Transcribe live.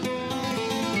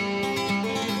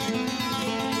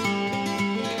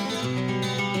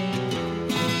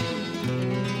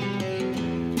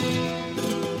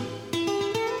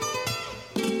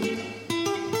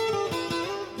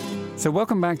So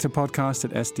welcome back to Podcast at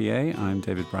SDA. I'm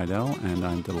David Bridell, and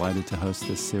I'm delighted to host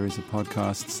this series of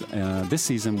podcasts. This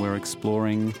season, we're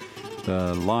exploring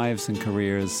the lives and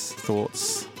careers,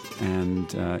 thoughts,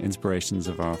 and inspirations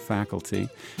of our faculty.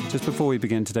 Just before we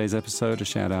begin today's episode, a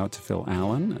shout out to Phil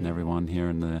Allen and everyone here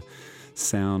in the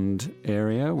sound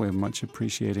area. We're much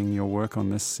appreciating your work on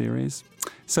this series.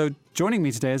 So joining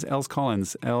me today is Els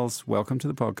Collins. Els, welcome to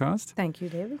the podcast. Thank you,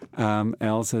 David.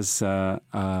 Els is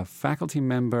a faculty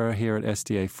member here at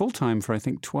SDA full-time for, I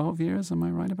think, 12 years. Am I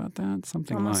right about that?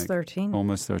 Something Almost like 13.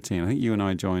 Almost 13. I think you and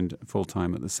I joined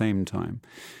full-time at the same time.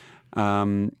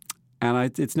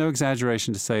 And it's no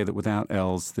exaggeration to say that without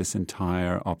Els, this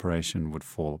entire operation would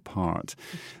fall apart.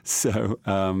 So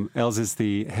Els is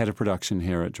the head of production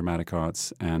here at Dramatic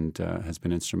Arts and has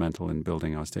been instrumental in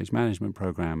building our stage management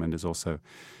program and is also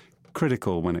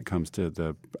critical when it comes to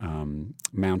the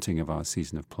mounting of our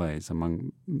season of plays,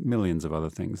 among millions of other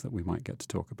things that we might get to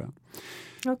talk about.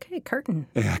 Okay, curtain.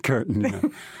 Yeah, curtain. Yeah.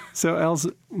 So, Els,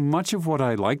 much of what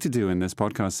I like to do in this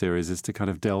podcast series is to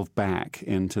kind of delve back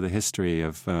into the history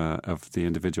of the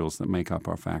individuals that make up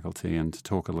our faculty and to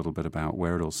talk a little bit about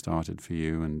where it all started for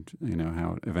you and, you know,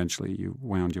 how eventually you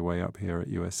wound your way up here at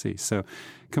USC. So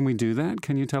can we do that?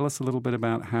 Can you tell us a little bit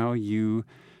about how you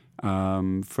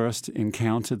first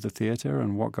encountered the theater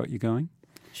and what got you going?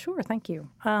 Sure, thank you.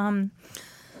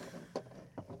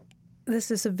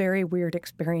 This is a very weird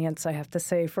experience, I have to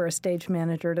say, for a stage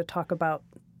manager to talk about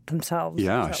themselves.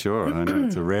 Yeah, sure. I know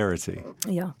it's a rarity.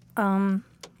 Yeah.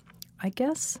 I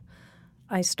guess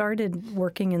I started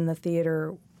working in the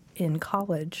theater in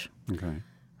college. Okay.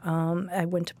 I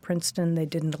went to Princeton. They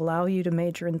didn't allow you to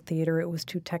major in theater. It was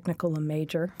too technical a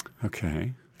major.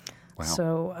 Okay. Wow.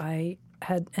 So I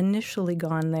had initially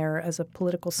gone there as a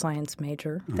political science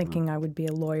major, thinking I would be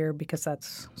a lawyer because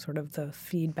that's sort of the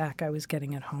feedback I was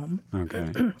getting at home.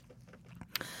 Okay. And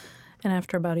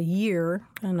after about a year,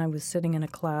 and I was sitting in a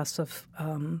class of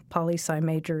poli-sci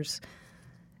majors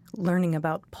learning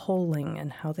about polling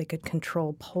and how they could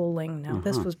control polling. Now,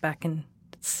 this was back in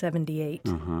 78.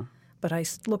 But I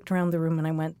looked around the room and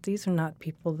I went, these are not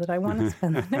people that I want to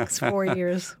spend the next 4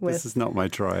 years with. This is not my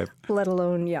tribe. Let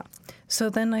alone, yeah. So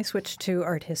then I switched to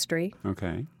art history.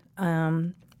 Okay.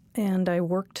 And I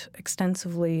worked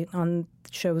extensively on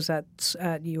shows at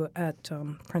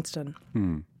Princeton.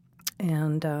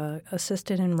 And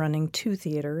assisted in running 2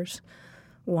 theaters,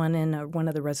 one in one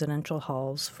of the residential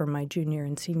halls for my junior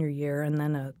and senior year, and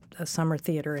then a summer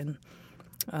theater in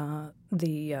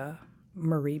the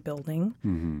Murray building.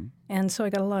 And so I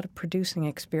got a lot of producing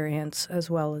experience as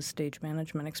well as stage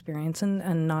management experience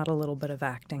and not a little bit of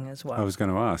acting as well. I was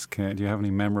going to ask, do you have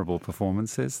any memorable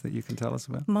performances that you can tell us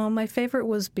about? Well, my favorite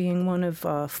was being one of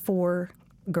 4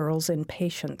 girls in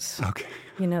Patience. Okay.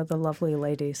 You know, the lovely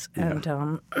ladies. Yeah.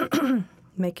 And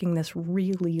making this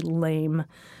really lame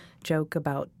joke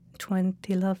about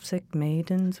 20 lovesick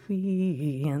maidens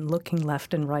we, and looking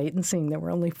left and right and seeing there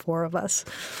were only 4 of us.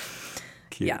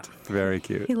 Cute. Yeah. Very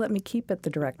cute. He let me keep it, the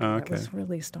director. Oh, That okay. was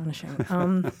really astonishing.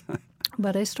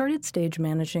 But I started stage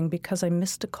managing because I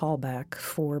missed a callback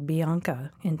for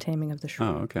Bianca in Taming of the Shrew.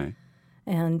 Oh, okay.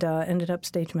 And ended up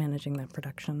stage managing that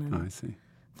production and I see.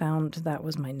 found that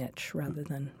was my niche rather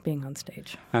than being on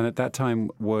stage. And at that time,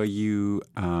 were you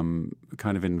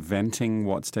kind of inventing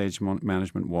what stage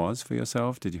management was for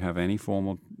yourself? Did you have any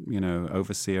formal,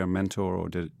 overseer, mentor, or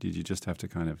did you just have to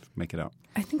kind of make it up?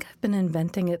 I think I've been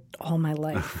inventing it all my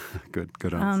life. Good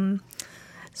answer.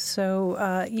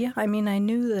 I mean, I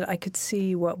knew that I could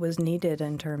see what was needed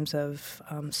in terms of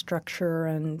structure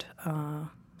and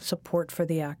support for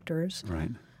the actors.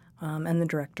 Right. And the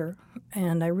director,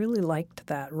 and I really liked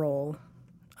that role.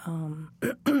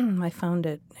 I found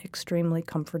it extremely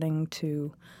comforting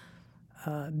to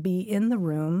be in the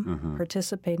room,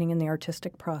 participating in the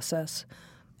artistic process,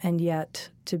 and yet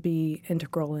to be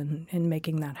integral in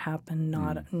making that happen,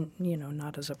 not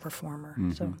as a performer.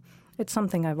 So it's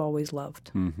something I've always loved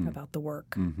about the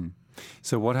work.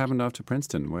 So what happened after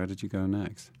Princeton? Where did you go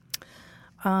next?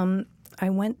 I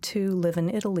went to live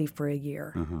in Italy for a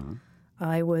year.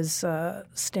 I was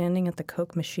standing at the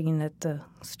Coke machine at the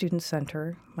Student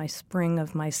Center, my spring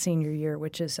of my senior year,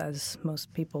 which is, as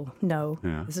most people know,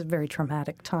 is a very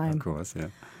traumatic time. Of course, yeah.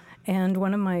 And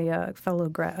one of my fellow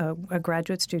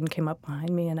graduate student came up behind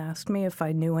me and asked me if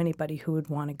I knew anybody who would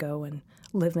want to go and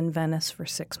live in Venice for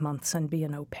 6 months and be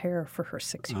an au pair for her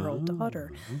 6-year-old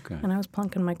daughter. Okay. And I was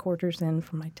plunking my quarters in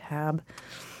for my tab,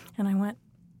 and I went,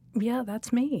 yeah,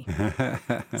 that's me.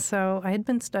 So I had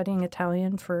been studying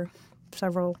Italian for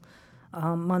several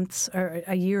months, or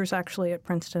years actually, at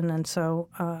Princeton, and so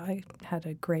I had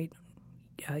a great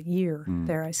year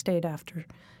there. I stayed after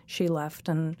she left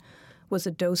and was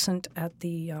a docent at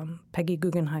the Peggy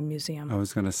Guggenheim Museum. I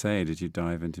was going to say, did you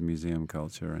dive into museum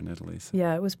culture in Italy?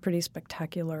 Yeah, it was pretty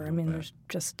spectacular. I mean,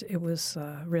 it was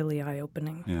really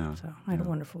eye-opening. Yeah. So I had a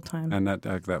wonderful time. And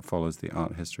that follows the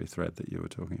art history thread that you were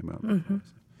talking about before.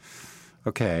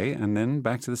 Okay, and then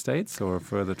back to the States or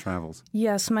further travels?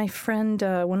 Yes, my friend,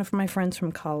 one of my friends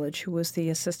from college, who was the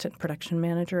assistant production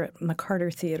manager at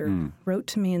McCarter Theater, wrote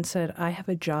to me and said, "I have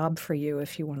a job for you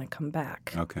if you want to come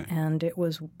back." Okay. And it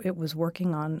was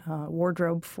working on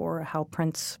wardrobe for a Hal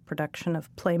Prince production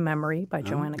of Play Memory by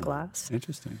Joanna Glass.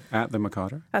 Interesting. At the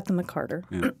McCarter? At the McCarter.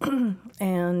 Yeah.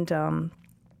 And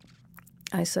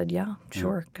I said, yeah,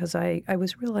 sure, because I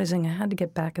was realizing I had to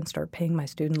get back and start paying my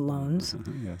student loans.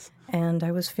 Yes. And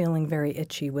I was feeling very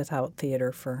itchy without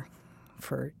theater for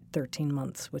 13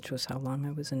 months, which was how long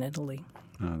I was in Italy.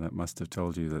 Oh, that must have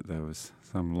told you that there was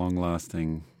some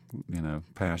long-lasting,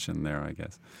 passion there, I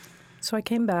guess. So I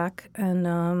came back, and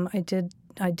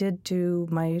I did do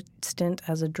my stint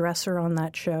as a dresser on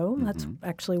that show. That's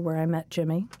actually where I met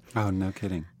Jimmy. Oh, no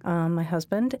kidding. My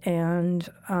husband. And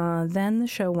then the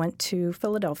show went to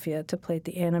Philadelphia to play at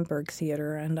the Annenberg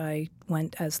Theater, and I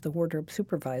went as the wardrobe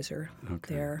supervisor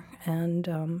there. And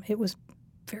it was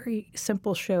a very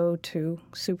simple show to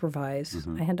supervise.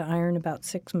 I had to iron about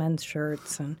 6 men's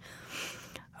shirts. And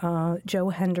Jo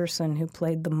Henderson, who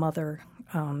played the mother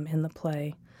in the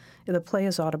play, the play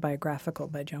is autobiographical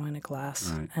by Joanna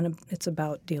Glass, and it's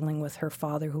about dealing with her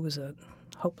father, who was a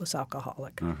hopeless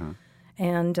alcoholic.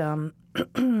 And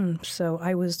so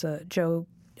I was Jo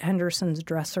Henderson's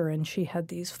dresser, and she had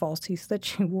these falsies that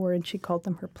she wore, and she called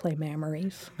them her play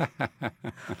memories.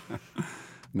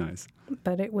 Nice.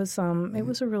 But it was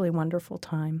a really wonderful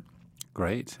time.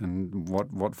 Great. And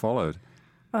what followed?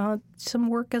 Some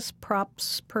work as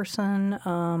props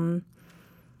person.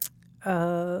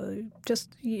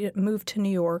 Just moved to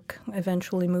New York,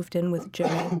 eventually moved in with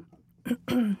Jimmy,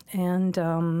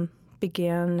 and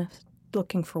began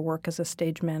looking for work as a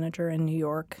stage manager in New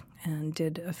York and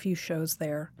did a few shows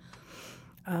there.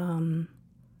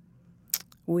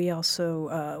 We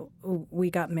also we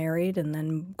got married and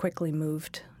then quickly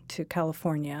moved to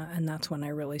California, and that's when I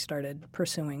really started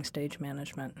pursuing stage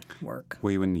management work.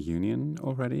 Were you in the union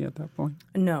already at that point?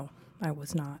 No, I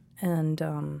was not.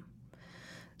 And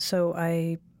so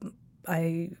I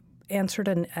answered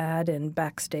an ad in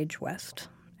Backstage West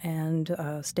and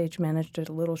stage managed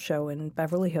a little show in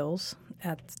Beverly Hills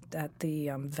at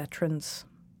the Veterans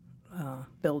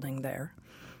building there,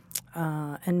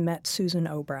 and met Susan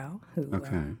Obrow, who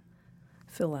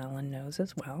Phil Allen knows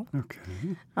as well.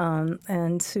 Okay.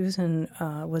 And Susan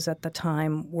was at the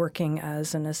time working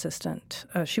as an assistant.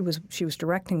 She was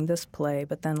directing this play,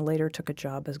 but then later took a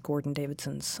job as Gordon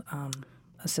Davidson's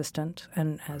assistant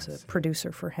and as a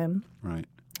producer for him. Right.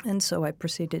 And so I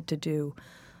proceeded to do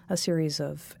a series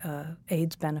of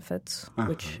AIDS benefits,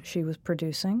 which she was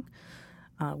producing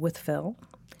with Phil,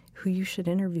 who you should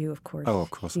interview, of course. Oh, of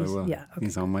course I will. Yeah, okay.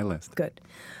 He's on my list. Good.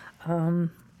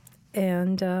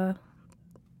 And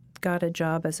got a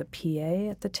job as a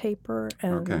PA at the Taper,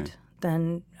 and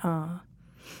then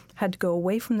had to go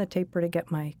away from the Taper to get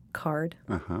my card.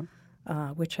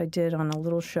 Which I did on a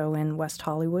little show in West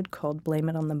Hollywood called Blame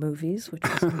It on the Movies, which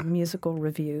was a musical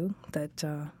review that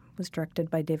was directed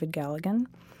by David Galligan,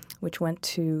 which went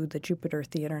to the Jupiter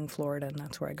Theater in Florida, and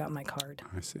that's where I got my card.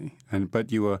 I see.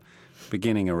 But you were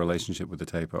beginning a relationship with the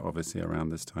Taper, obviously, around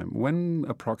this time. When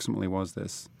approximately was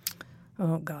this?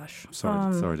 Oh, gosh.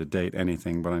 Sorry to date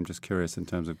anything, but I'm just curious in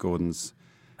terms of Gordon's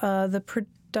the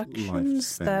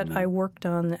productions that I worked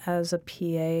on as a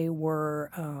PA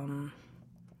were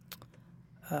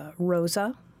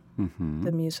Rosa,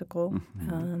 the musical,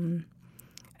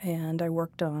 and I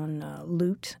worked on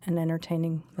Lute and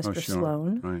Entertaining Mr.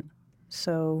 Sloan. Right.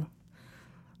 So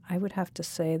I would have to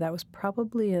say that was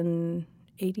probably in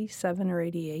 87 or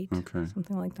 88,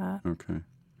 something like that. Okay.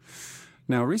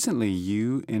 Now, recently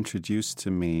you introduced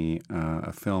to me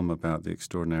a film about the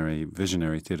extraordinary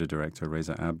visionary theater director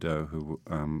Reza Abdo, who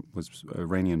was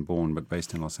Iranian-born but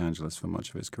based in Los Angeles for much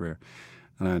of his career.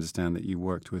 And I understand that you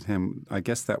worked with him. I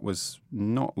guess that was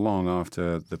not long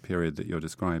after the period that you're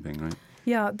describing, right?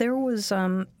 Yeah, there was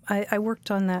I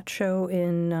worked on that show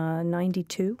in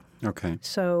 92. Okay.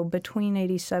 So between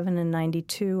 87 and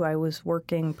 92, I was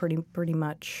working pretty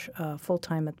much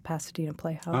full-time at the Pasadena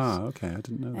Playhouse. Ah, okay. I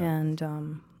didn't know that. And,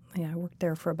 I worked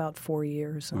there for about 4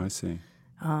 years. Oh, I see.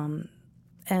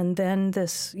 And then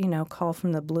this, call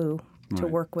from the blue to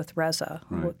work with Reza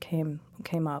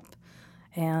came up.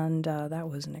 And that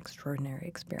was an extraordinary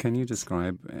experience. Can you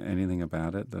describe anything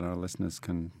about it that our listeners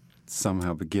can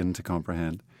somehow begin to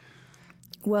comprehend?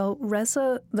 Well,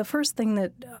 Reza, the first thing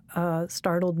that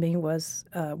startled me was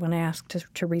when I asked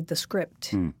to read the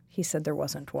script. He said there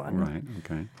wasn't one. Right,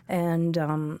 okay. And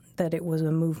that it was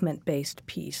a movement-based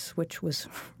piece, which was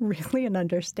really an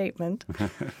understatement.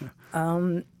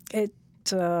 It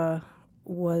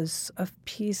was a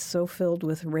piece so filled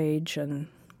with rage and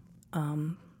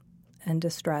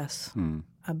distress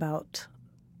about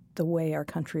the way our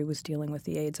country was dealing with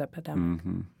the AIDS epidemic.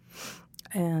 Mm-hmm.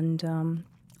 And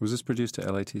was this produced at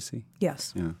LATC?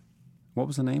 yes, Yeah. What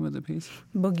was the name of the piece?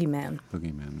 Boogeyman.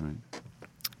 Boogeyman, right.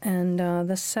 And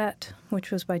the set, which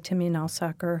was by Timmy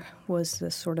Nalsacker, was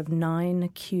this sort of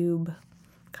 9-cube,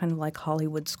 kind of like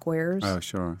Hollywood squares Oh,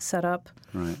 sure. set up.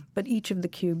 Right. But each of the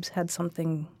cubes had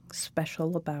something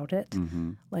special about it,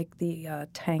 like the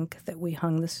tank that we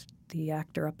hung the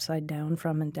actor upside down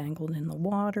from and dangled in the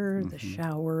water, the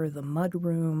shower, the mud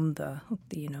room, the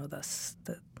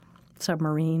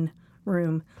submarine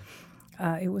room.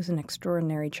 It was an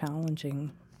extraordinary,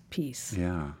 challenging piece.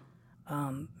 Yeah.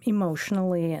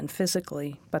 Emotionally and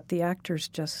physically, but the actors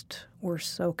just were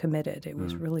so committed. It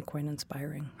was really quite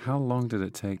inspiring. How long did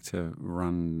it take to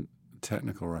run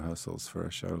technical rehearsals for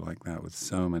a show like that with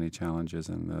so many challenges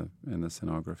in the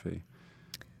scenography?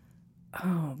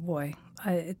 Oh, boy.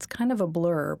 It's kind of a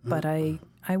blur, but I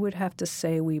would have to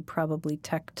say we probably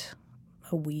teched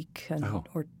a week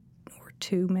or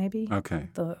two, maybe, Okay.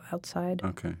 the outside.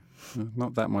 Okay.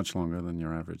 Not that much longer than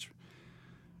your average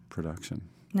production.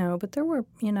 No, but there were,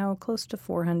 close to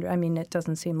 400. I mean, it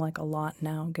doesn't seem like a lot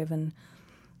now, given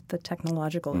the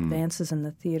technological advances in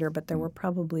the theater, but there were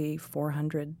probably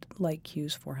 400 light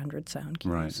cues, 400 sound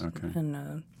cues. Right, okay.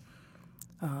 And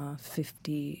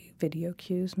 50 video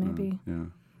cues, maybe. Yeah.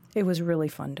 It was really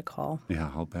fun to call.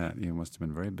 Yeah, I'll bet. You must have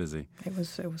been very busy. It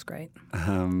was great.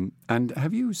 And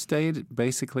have you stayed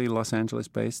basically Los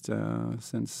Angeles-based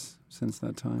since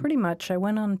that time? Pretty much. I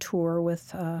went on tour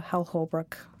with Hal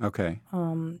Holbrook, Okay.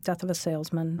 Death of a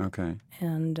Salesman. Okay.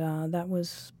 And that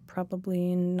was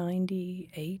probably in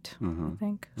 98, I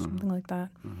think, something like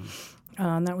that.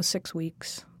 And that was 6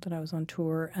 weeks that I was on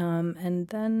tour. And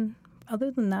then,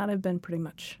 other than that, I've been pretty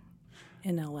much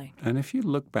in L.A. And if you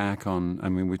look back on, I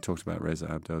mean, we talked about Reza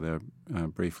Abdoh there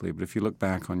briefly, but if you look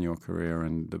back on your career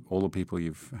and all the people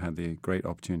you've had the great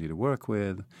opportunity to work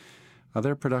with, are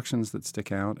there productions that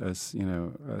stick out as,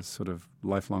 as sort of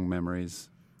lifelong memories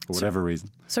for whatever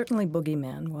reason? Certainly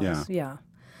Boogeyman was, Yeah.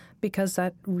 Because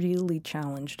that really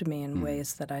challenged me in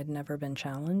ways that I'd never been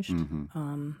challenged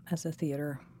as a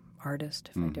theater artist,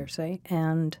 if I dare say.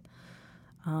 And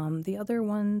the other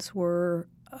ones were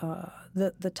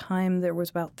the time. There was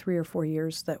about 3 or 4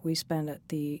 years that we spent at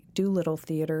the Doolittle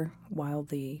Theater while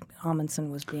the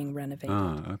Amundsen was being renovated.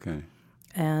 Ah, okay.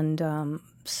 And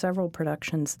several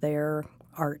productions there.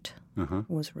 Art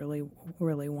was really,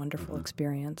 really wonderful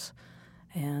experience.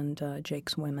 And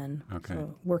Jake's Women. Okay.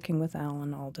 So working with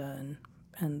Alan Alda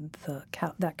and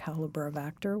that caliber of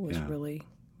actor was really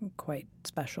quite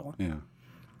special. Yeah.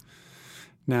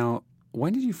 Now,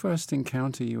 when did you first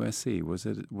encounter USC? Was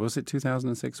it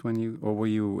 2006 or were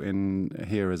you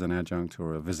here as an adjunct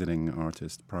or a visiting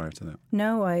artist prior to that?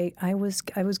 No, I was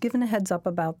given a heads up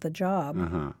about the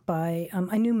job by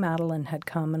I knew Madeline had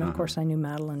come, and of course I knew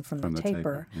Madeline from the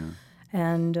Taper. Yeah.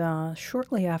 And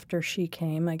shortly after she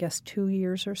came, I guess 2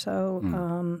 years or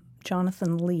so,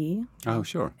 Jonathan Lee,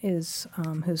 is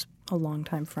who's a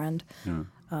longtime friend,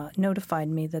 notified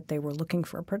me that they were looking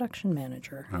for a production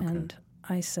manager, and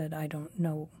I said, I don't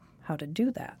know how to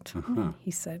do that. And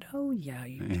he said, oh, yeah,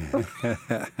 you do.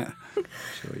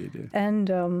 Sure you do.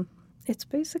 And it's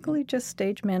basically just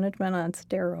stage management on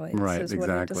steroids is what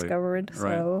I discovered.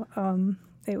 Right. So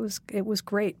it was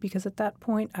great because at that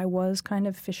point I was kind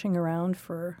of fishing around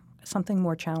for something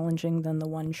more challenging than the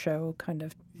one show kind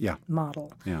of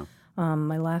model. Yeah.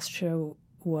 My last show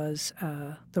was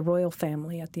The Royal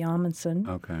Family at the Amundsen.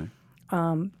 Okay.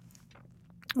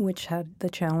 Which had the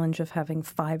challenge of having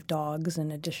 5 dogs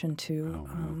in addition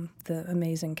to the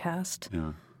amazing cast.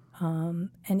 Yeah.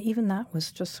 And even that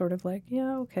was just sort of like,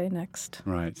 okay, next.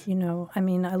 Right. I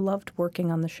mean, I loved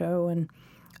working on the show, and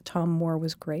Tom Moore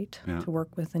was great to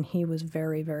work with, and he was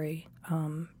very, very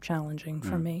challenging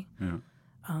for me. Yeah.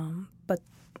 But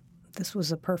this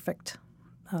was a perfect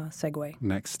segue.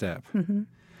 Next step.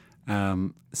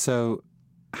 So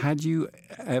had you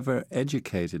ever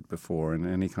educated before in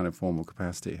any kind of formal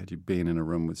capacity? Had you been in a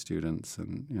room with students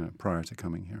and prior to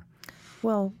coming here?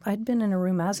 Well, I'd been in a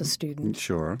room as a student.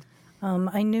 Sure.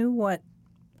 I knew what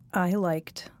I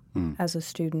liked as a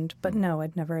student, but no,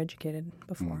 I'd never educated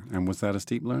before. And was that a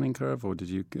steep learning curve, or did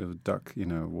you duck,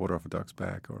 water off a duck's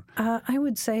back? Or I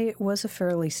would say it was a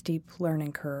fairly steep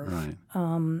learning curve. Right.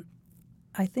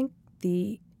 I think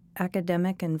the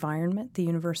academic environment, the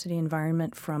university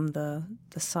environment from the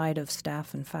side of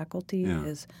staff and faculty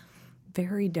is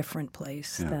very different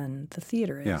place than the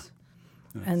theater is. Yeah.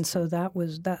 And so that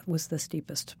was the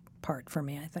steepest part for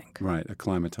me, I think. Right,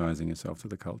 acclimatizing yourself to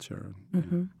the culture.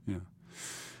 Mm-hmm. Yeah.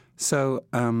 So,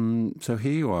 so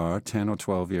here you are, 10 or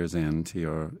 12 years into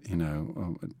your,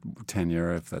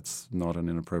 tenure, if that's not an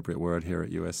inappropriate word here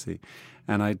at USC.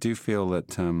 And I do feel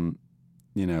that,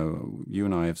 you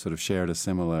and I have sort of shared a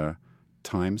similar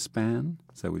time span.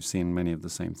 So we've seen many of the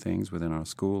same things within our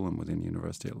school and within the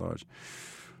university at large.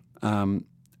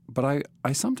 But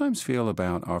I sometimes feel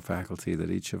about our faculty that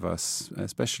each of us,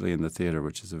 especially in the theater,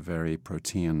 which is a very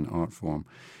protean art form,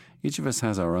 each of us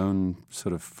has our own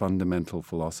sort of fundamental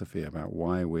philosophy about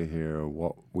why we're here,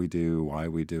 what we do, why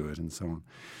we do it, and so on.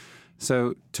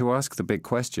 So to ask the big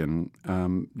question,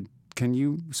 can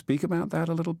you speak about that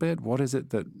a little bit? What is it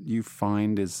that you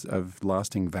find is of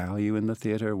lasting value in the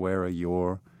theater? Where are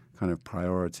your kind of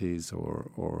priorities or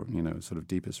sort of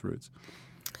deepest roots?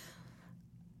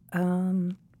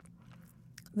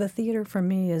 The theater for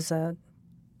me is a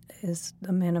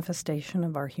manifestation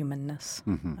of our humanness.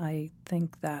 Mm-hmm. I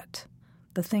think that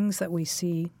the things that we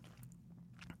see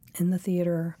in the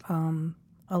theater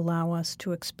allow us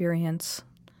to experience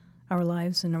our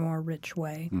lives in a more rich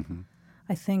way. Mm-hmm.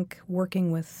 I think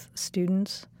working with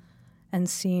students and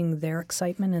seeing their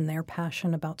excitement and their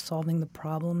passion about solving the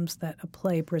problems that a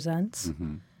play presents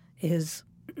mm-hmm. is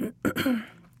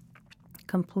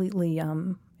completely,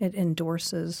 it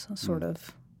endorses sort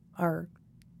of our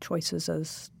choices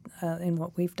as in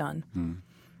what we've done.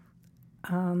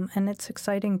 And it's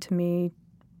exciting to me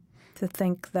to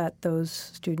think that those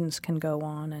students can go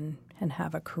on and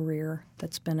have a career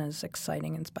that's been as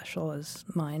exciting and special as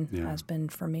mine has been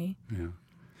for me. Yeah.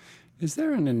 Is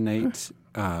there an innate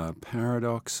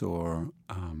paradox or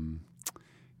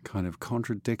kind of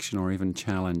contradiction or even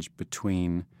challenge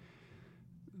between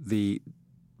the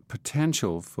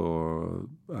potential for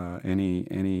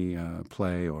any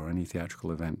play or any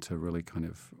theatrical event to really kind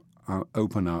of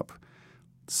open up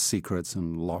secrets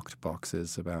and locked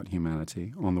boxes about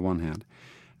humanity on the one hand,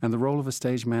 and the role of a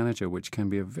stage manager, which can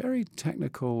be a very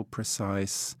technical,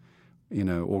 precise,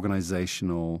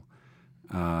 organizational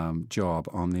job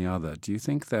on the other? Do you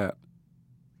think that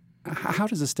how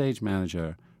does a stage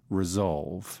manager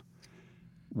resolve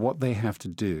what they have to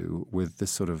do with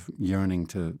this sort of yearning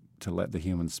to let the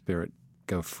human spirit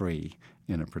go free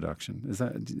in a production? Is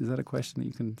that a question that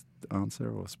you can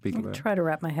answer or speak about? I'll try to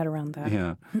wrap my head around that.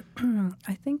 Yeah.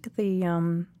 I think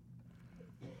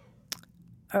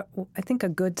I think a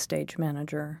good stage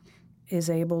manager is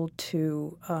able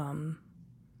to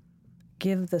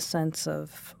give the sense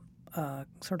of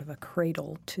sort of a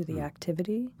cradle to the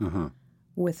activity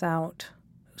without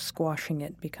squashing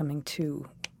it, becoming too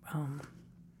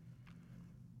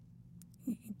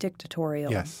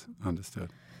dictatorial. Yes, understood.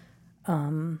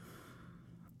 Working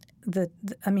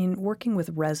with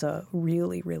Reza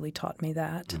really, really taught me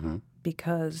that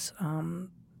because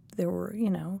there were,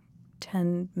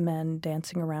 10 men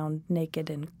dancing around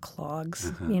naked in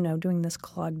clogs, doing this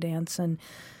clog dance. And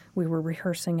we were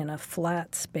rehearsing in a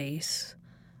flat space,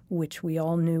 which we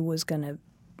all knew was going to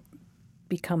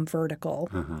become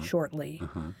vertical shortly.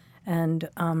 And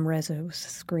Reza was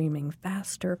screaming,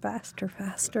 faster, faster,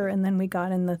 faster. And then we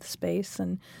got in the space,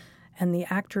 and the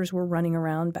actors were running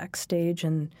around backstage,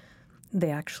 and they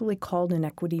actually called an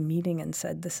equity meeting and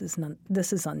said, this is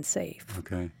unsafe.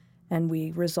 Okay. And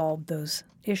we resolved those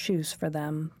issues for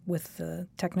them with the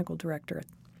technical director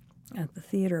at the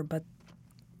theater. But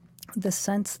the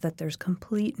sense that there's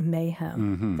complete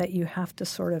mayhem that you have to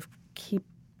sort of keep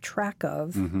track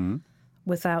of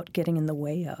without getting in the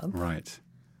way of. Right.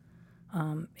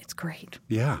 It's great.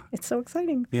 Yeah. It's so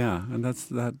exciting. Yeah, and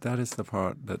that is the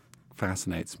part that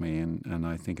fascinates me, and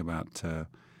I think about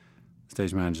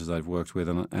stage managers I've worked with,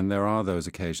 and there are those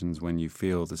occasions when you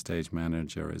feel the stage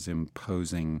manager is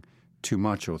imposing too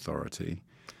much authority,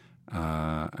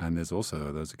 and there's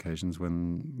also those occasions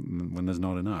when there's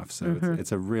not enough. So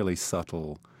it's a really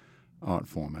subtle art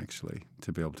form, actually,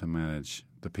 to be able to manage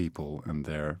the people and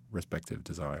their respective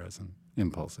desires and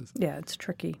impulses. Yeah, it's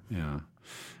tricky. Yeah.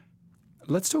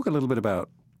 Let's talk a little bit about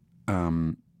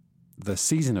the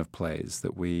season of plays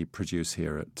that we produce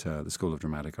here at the School of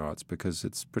Dramatic Arts, because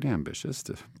it's pretty ambitious,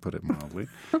 to put it mildly.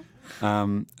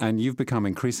 And you've become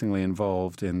increasingly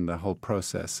involved in the whole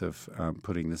process of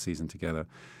putting the season together.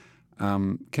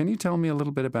 Can you tell me a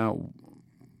little bit about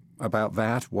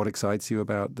that? What excites you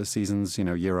about the seasons,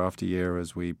 year after year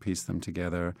as we piece them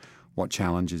together? What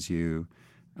challenges you?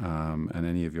 And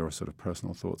any of your sort of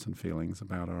personal thoughts and feelings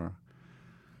about our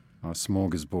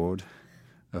smorgasbord?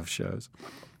 of shows.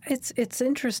 It's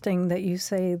interesting that you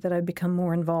say that I've become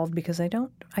more involved, because I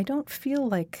don't feel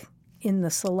like in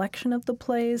the selection of the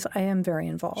plays I am very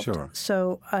involved. Sure.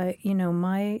 So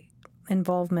my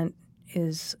involvement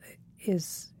is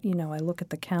I look at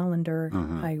the calendar,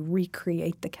 I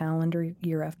recreate the calendar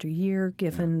year after year,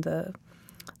 given the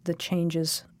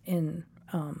changes in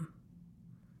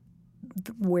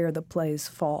where the plays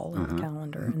fall in the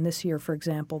calendar. And this year, for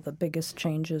example, the biggest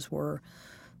changes were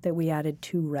that we added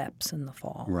 2 reps in the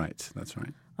fall. Right, that's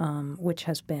right. Which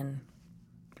has been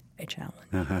a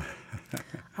challenge.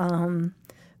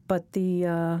 But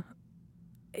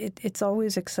it's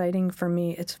always exciting for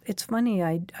me. It's funny.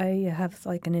 I have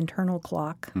like an internal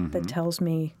clock that tells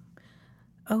me,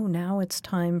 oh, now it's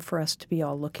time for us to be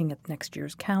all looking at next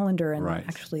year's calendar. And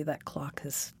actually, that clock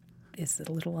is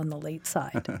a little on the late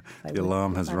side. The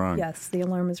alarm has rung. Yes, the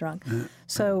alarm has rung.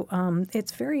 So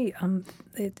it's very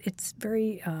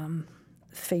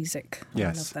phasic. I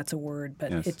don't know if that's a word,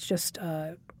 but it's just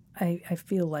I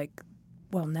feel like,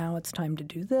 well, now it's time to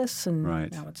do this, and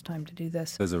now it's time to do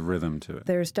this. There's a rhythm to it.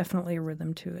 There's definitely a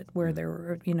rhythm to it, where there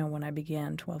were, when I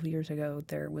began 12 years ago,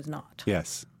 there was not.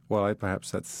 Yes. Well,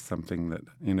 perhaps that's something that,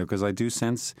 because I do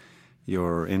sense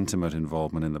your intimate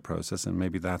involvement in the process, and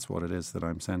maybe that's what it is that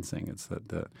I'm sensing. It's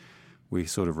that we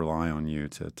sort of rely on you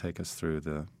to take us through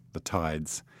the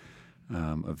tides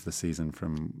of the season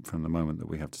from the moment that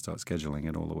we have to start scheduling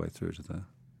it all the way through to the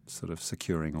sort of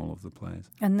securing all of the plays.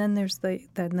 And then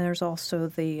there's also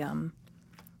the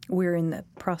we're in the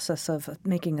process of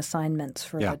making assignments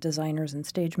for the designers and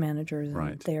stage managers,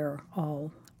 and they're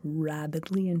all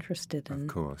rabidly interested in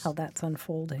how that's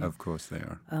unfolding. Of course they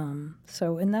are.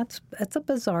 It's a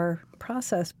bizarre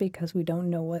process, because we don't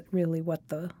know what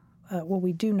the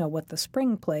we do know what the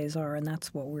spring plays are, and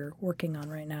that's what we're working on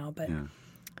right now. But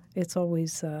it's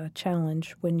always a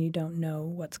challenge when you don't know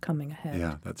what's coming ahead.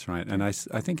 Yeah, that's right. And I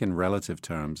think in relative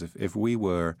terms, if we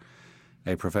were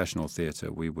a professional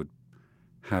theatre, we would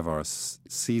have our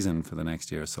season for the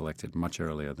next year selected much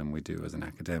earlier than we do as an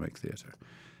academic theatre,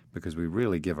 because we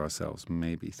really give ourselves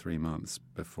maybe 3 months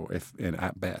before,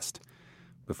 at best,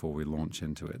 before we launch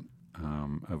into it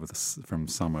from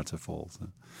summer to fall.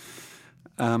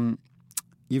 So.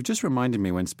 You've just reminded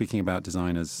me, when speaking about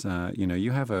designers,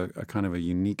 you have a kind of a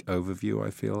unique overview, I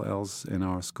feel, Els, in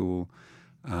our school,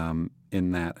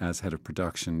 in that as head of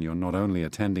production, you're not only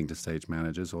attending to stage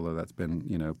managers, although that's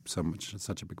been,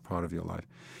 such a big part of your life,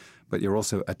 but you're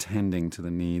also attending to the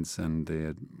needs and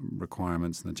the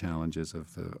requirements and the challenges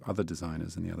of the other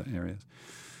designers in the other areas.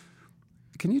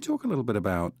 Can you talk a little bit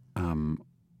about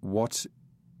what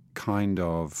kind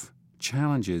of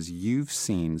challenges you've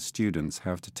seen students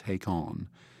have to take on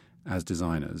as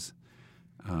designers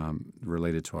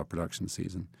related to our production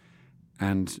season,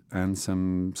 and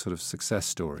some sort of success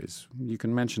stories? You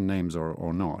can mention names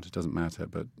or not, it doesn't matter,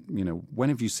 but when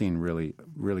have you seen really,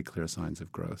 really clear signs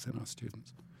of growth in our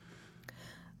students?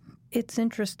 It's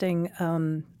interesting.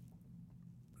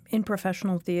 In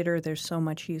professional theater, there's so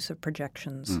much use of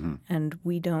projections, and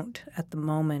we don't at the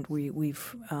moment.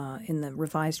 We've in the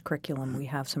revised curriculum we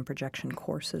have some projection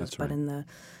courses, That's but right.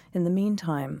 in the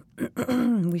meantime,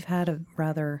 we've had a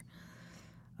rather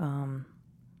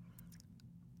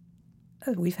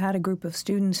we've had a group of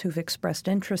students who've expressed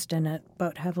interest in it,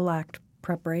 but have lacked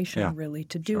preparation really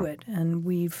to do it, and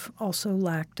we've also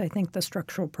lacked, I think, the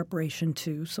structural preparation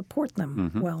to support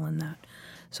them well in that.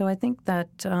 So I think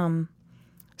that.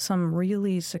 Some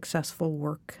really successful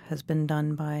work has been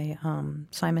done by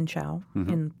Simon Chow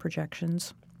in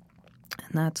projections,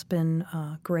 and that's been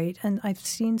great. And I've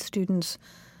seen students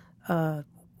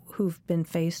who've been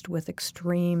faced with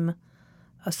extreme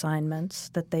assignments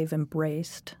that they've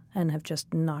embraced and have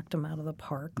just knocked them out of the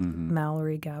park.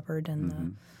 Mallory Gabbard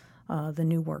and the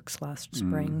new works last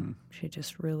spring, she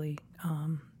just really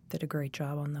did a great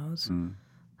job on those.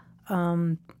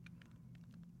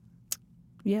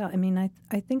 Yeah, I mean,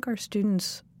 I think our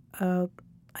students, I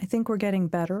think we're getting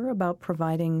better about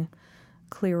providing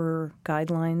clearer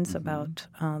guidelines about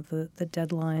the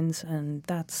deadlines, and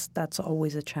that's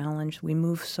always a challenge. We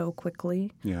move so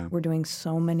quickly. Yeah. We're doing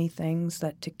so many things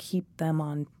that to keep them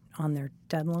on their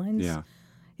deadlines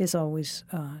is always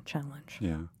a challenge.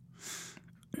 Yeah.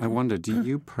 I wonder, do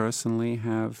you personally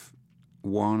have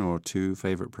 1 or 2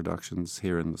 favorite productions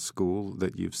here in the school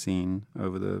that you've seen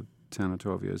over the 10 or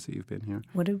 12 years that you've been here?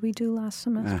 What did we do last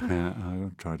semester?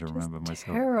 I'll try to remember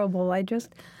myself. Terrible.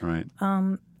 Right.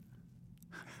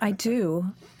 I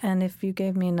do, and if you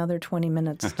gave me another 20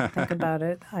 minutes to think about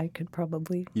it, I could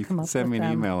probably you come can up send with me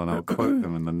an them. email and I'll quote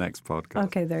them in the next podcast.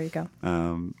 Okay, there you go.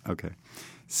 Okay.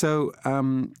 So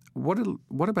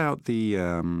what about the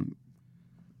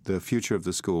the future of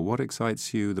the school, what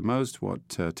excites you the most? What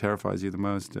terrifies you the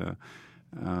most?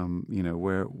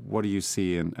 What do you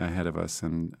see ahead of us,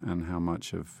 and how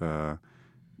much of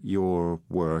your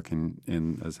work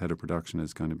in as head of production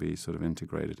is going to be sort of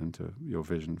integrated into your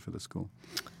vision for the school?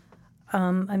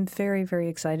 I'm very, very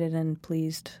excited and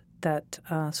pleased that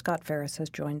Scott Ferris has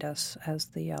joined us as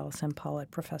the Alice M.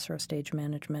 Pollitt Professor of Stage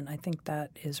Management. I think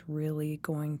that is really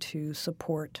going to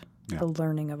support the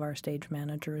learning of our stage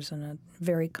managers in a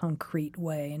very concrete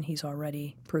way, and he's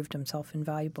already proved himself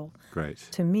invaluable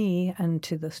to me and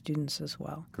to the students as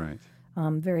well. Great.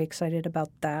 I'm very excited about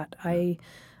that.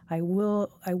 I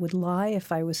would lie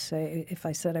if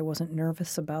I said I wasn't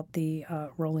nervous about the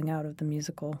rolling out of the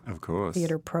musical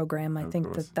theater program. I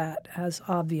think that has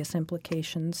obvious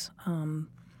implications,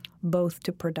 both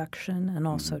to production and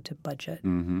also to budget.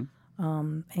 Mm-hmm.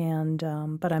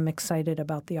 But I'm excited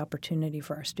about the opportunity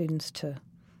for our students to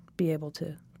be able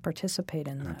to participate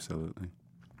in that. Absolutely.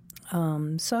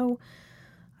 So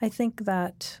I think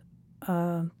that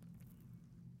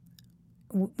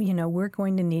we're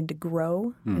going to need to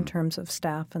grow in terms of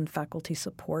staff and faculty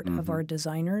support of our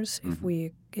designers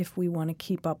if we want to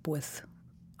keep up with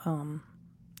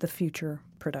the future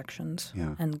productions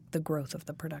and the growth of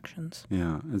the productions.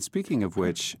 Yeah, and speaking of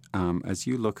which, as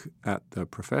you look at the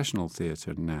professional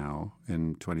theater now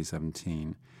in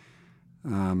 2017,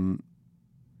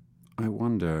 I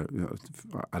wonder,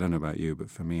 I don't know about you,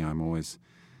 but for me, I'm always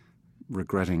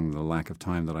regretting the lack of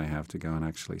time that I have to go and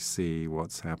actually see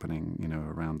what's happening,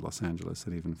 around Los Angeles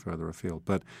and even further afield.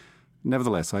 But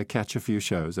nevertheless, I catch a few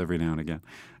shows every now and again.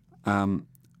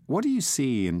 What do you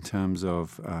see in terms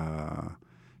of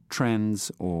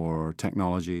trends or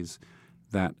technologies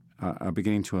that are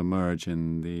beginning to emerge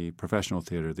in the professional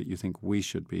theater that you think we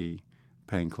should be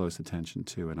paying close attention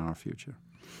to in our future?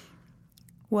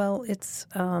 Well, it's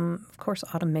of course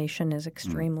automation is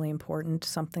extremely important,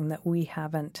 something that we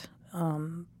haven't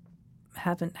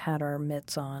had our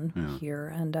mitts on here,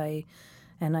 and I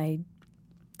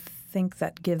think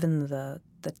that given the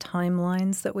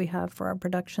timelines that we have for our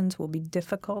productions will be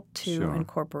difficult to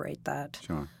incorporate that.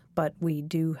 Sure. But we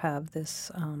do have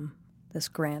this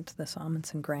grant, this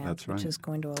Amundsen grant, which is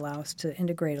going to allow us to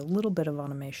integrate a little bit of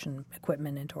automation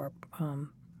equipment into our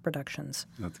productions.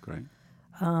 That's great.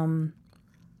 And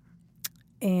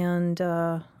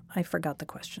I forgot the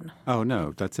question. Oh,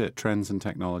 no, that's it. Trends and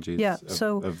technologies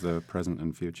of the present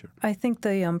and future. I think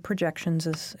the projections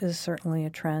is certainly a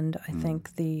trend. I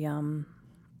think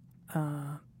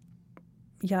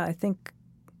I think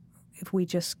if we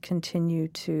just continue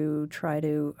to try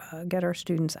to get our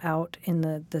students out in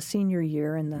the senior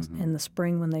year in the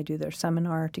spring when they do their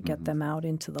seminar, to get them out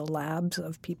into the labs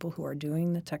of people who are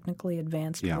doing the technically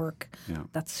advanced work,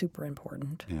 that's super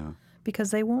important. Yeah.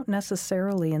 Because they won't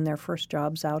necessarily, in their first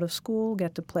jobs out of school,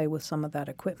 get to play with some of that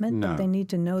equipment, but they need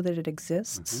to know that it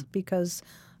exists because,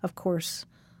 of course,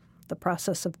 the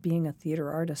process of being a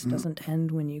theater artist doesn't end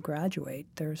when you graduate.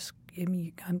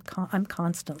 I'm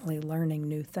constantly learning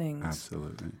new things.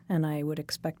 Absolutely. And I would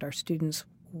expect our students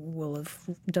will have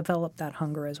developed that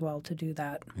hunger as well to do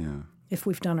that if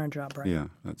we've done our job right. Yeah,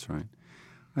 that's right.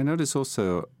 I notice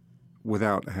also,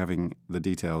 without having the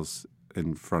details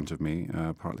in front of me,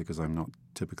 partly because I'm not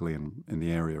typically in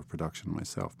the area of production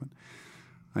myself, but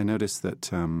I noticed that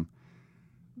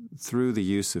through the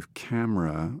use of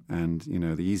camera and,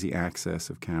 the easy access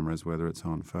of cameras, whether it's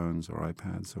on phones or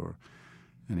iPads or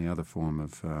any other form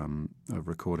of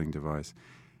recording device,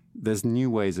 there's new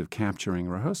ways of capturing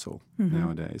rehearsal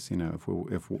nowadays.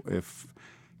 If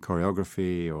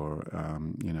choreography or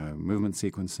movement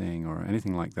sequencing or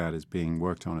anything like that is being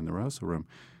worked on in the rehearsal room,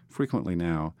 frequently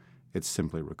now it's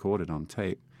simply recorded on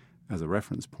tape as a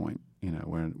reference point,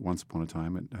 where once upon a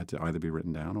time it had to either be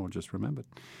written down or just remembered.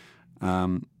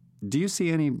 Do you see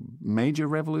any major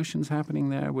revolutions happening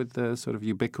there with the sort of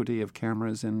ubiquity of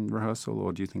cameras in rehearsal,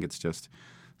 or do you think it's just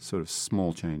sort of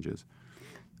small changes?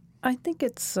 I think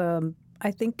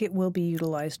I think it will be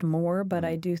utilized more, but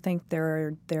I do think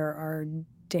there are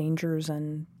dangers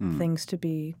and things to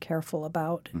be careful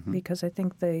about because I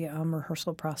think the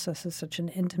rehearsal process is such an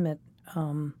intimate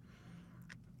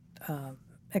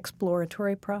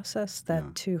exploratory process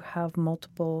that to have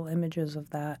multiple images of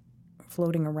that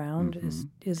floating around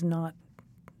is not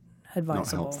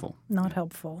advisable. Not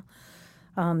helpful.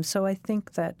 So I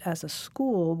think that as a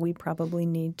school, we probably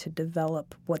need to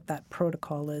develop what that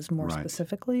protocol is more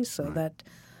specifically so that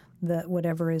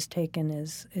whatever is taken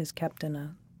is kept in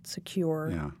a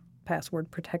secure,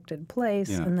 password-protected place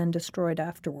and then destroyed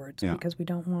afterwards because we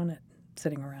don't want it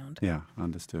sitting around. Yeah,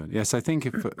 understood. Yes, I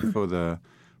think for the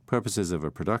purposes of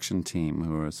a production team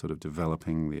who are sort of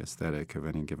developing the aesthetic of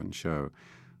any given show,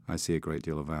 I see a great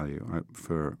deal of value.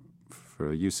 For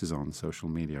uses on social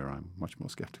media, I'm much more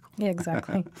skeptical. Yeah,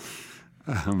 exactly.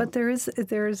 But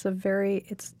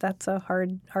that's a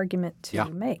hard argument to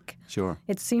make. Sure.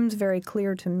 It seems very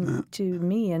clear to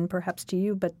me and perhaps to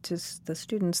you, but to the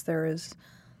students there's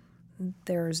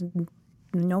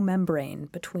no membrane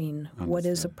between what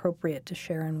is appropriate to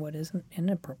share and what isn't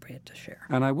inappropriate to share.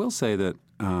 And I will say that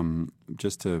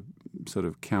just to sort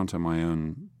of counter my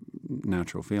own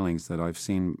natural feelings, that I've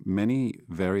seen many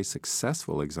very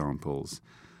successful examples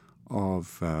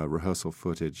of rehearsal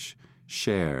footage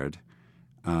shared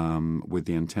with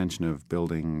the intention of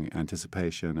building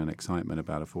anticipation and excitement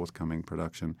about a forthcoming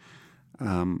production,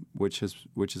 which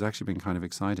has actually been kind of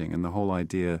exciting. And the whole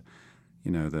idea,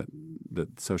 that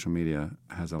social media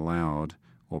has allowed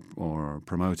or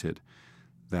promoted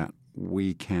that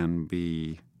we can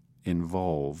be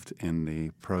involved in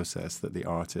the process that the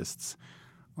artists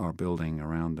are building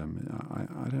around them.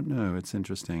 I don't know. It's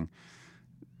interesting.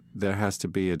 There has to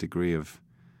be a degree of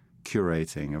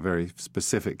curating, a very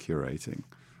specific curating.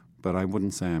 But I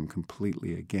wouldn't say I'm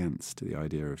completely against the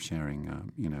idea of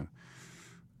sharing,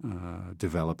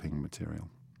 developing material.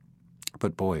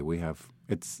 But boy,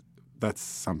 that's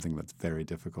something that's very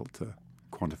difficult to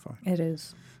quantify. It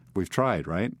is. We've tried,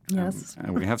 right? Yes.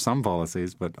 And we have some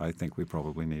policies, but I think we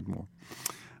probably need more.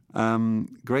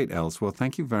 Great, Els. Well,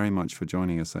 thank you very much for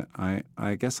joining us.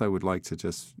 I guess I would like to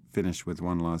just finish with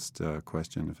one last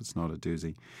question, if it's not a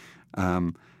doozy.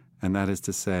 And that is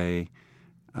to say,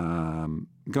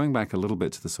 going back a little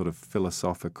bit to the sort of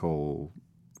philosophical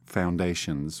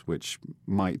foundations which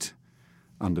might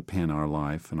underpin our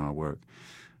life and our work,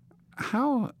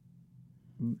 how,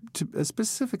 as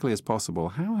specifically as possible,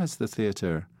 how has the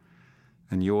theatre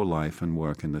and your life and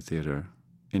work in the theatre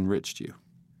enriched you?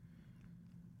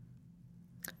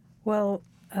 Well,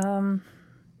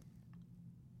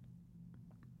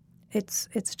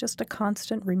 it's just a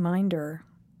constant reminder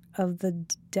of the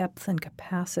depth and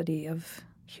capacity of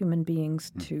human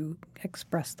beings to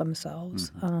express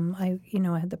themselves. I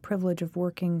had the privilege of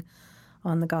working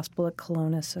on the Gospel at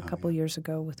Colonus a couple years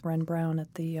ago with Ren Brown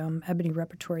at the Ebony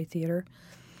Repertory Theater,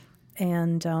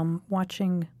 and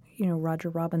watching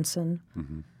Roger Robinson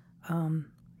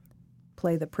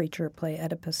play the preacher, play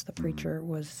Oedipus the preacher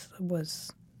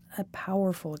was a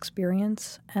powerful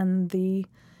experience, and the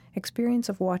experience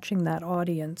of watching that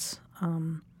audience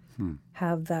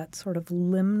have that sort of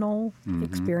liminal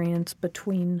experience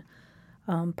between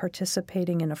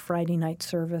participating in a Friday night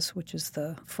service, which is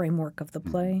the framework of the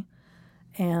play,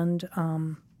 and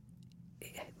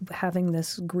having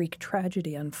this Greek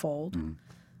tragedy unfold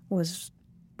was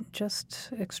just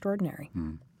extraordinary.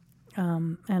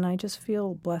 And I just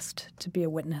feel blessed to be a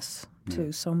witness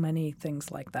to so many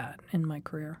things like that in my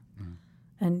career.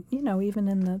 And, even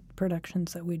in the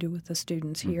productions that we do with the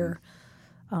students here,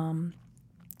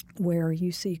 where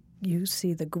you see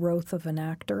the growth of an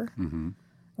actor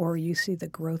or you see the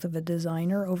growth of a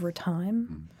designer over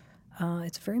time,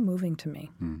 it's very moving to me.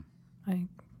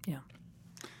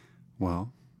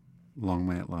 Well, long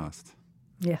may it last.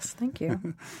 Yes, thank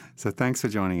you. So thanks for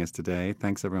joining us today.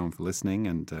 Thanks, everyone, for listening.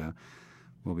 And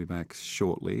we'll be back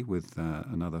shortly with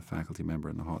another faculty member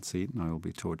in the hot seat, and I will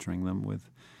be torturing them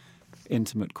with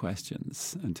intimate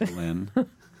questions. Until then.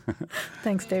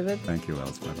 Thanks, David. Thank you,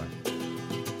 Els. Bye-bye.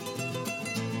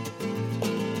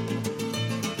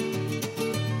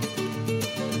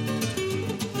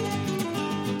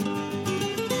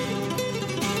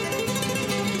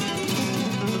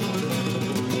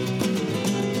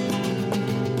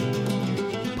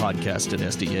 Podcast at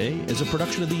SDA is a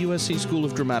production of the USC School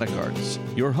of Dramatic Arts.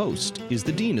 Your host is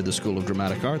the Dean of the School of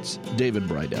Dramatic Arts, David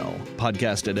Brydell.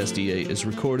 Podcast at SDA is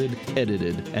recorded,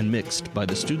 edited, and mixed by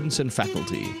the students and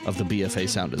faculty of the BFA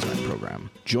Sound Design program.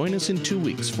 Join us in 2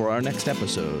 weeks for our next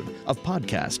episode of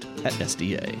Podcast at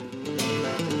SDA.